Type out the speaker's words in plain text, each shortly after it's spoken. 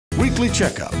Weekly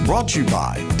Checkup, brought to you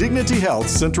by Dignity Health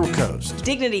Central Coast.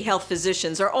 Dignity Health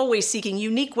physicians are always seeking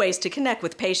unique ways to connect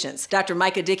with patients. Dr.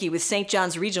 Micah Dickey with St.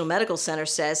 John's Regional Medical Center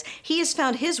says he has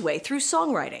found his way through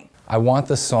songwriting. I want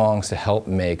the songs to help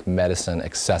make medicine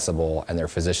accessible and their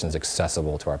physicians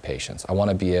accessible to our patients. I want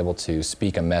to be able to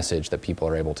speak a message that people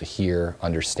are able to hear,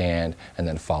 understand, and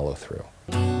then follow through.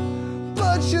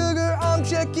 Blood sugar, I'm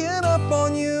checking up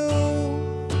on you.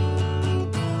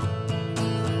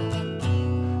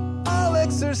 I'll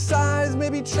exercise,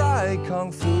 maybe try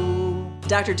kung fu.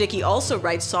 Dr. Dickey also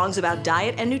writes songs about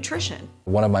diet and nutrition.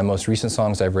 One of my most recent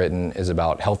songs I've written is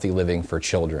about healthy living for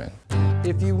children.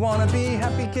 If you want to be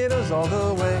happy kiddos all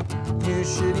the way, you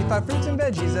should eat 5 fruits and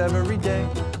veggies every day.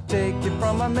 Take it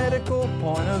from a medical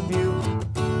point of view.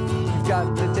 You've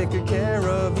got to take good care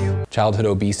of you. Childhood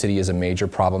obesity is a major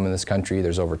problem in this country.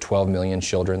 There's over 12 million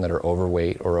children that are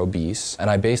overweight or obese. And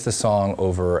I based the song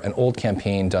over an old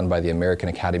campaign done by the American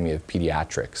Academy of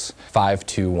Pediatrics,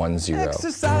 5210.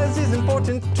 Exercise is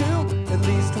important too, at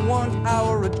least 1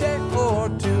 hour a day or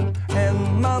 2.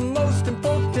 And my most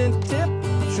important tip,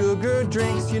 sugar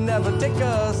drinks, you never take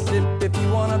a sip. If you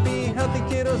want to be healthy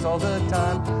kiddos all the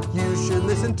time, you should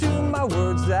listen to my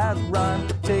words that rhyme.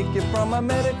 Take it from a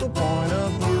medical point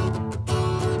of view.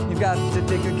 You've got to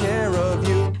take good care of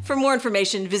you. For more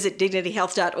information, visit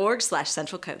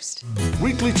dignityhealth.org/Central Coast.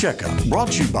 Weekly Checkup,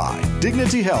 brought to you by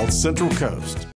Dignity Health Central Coast.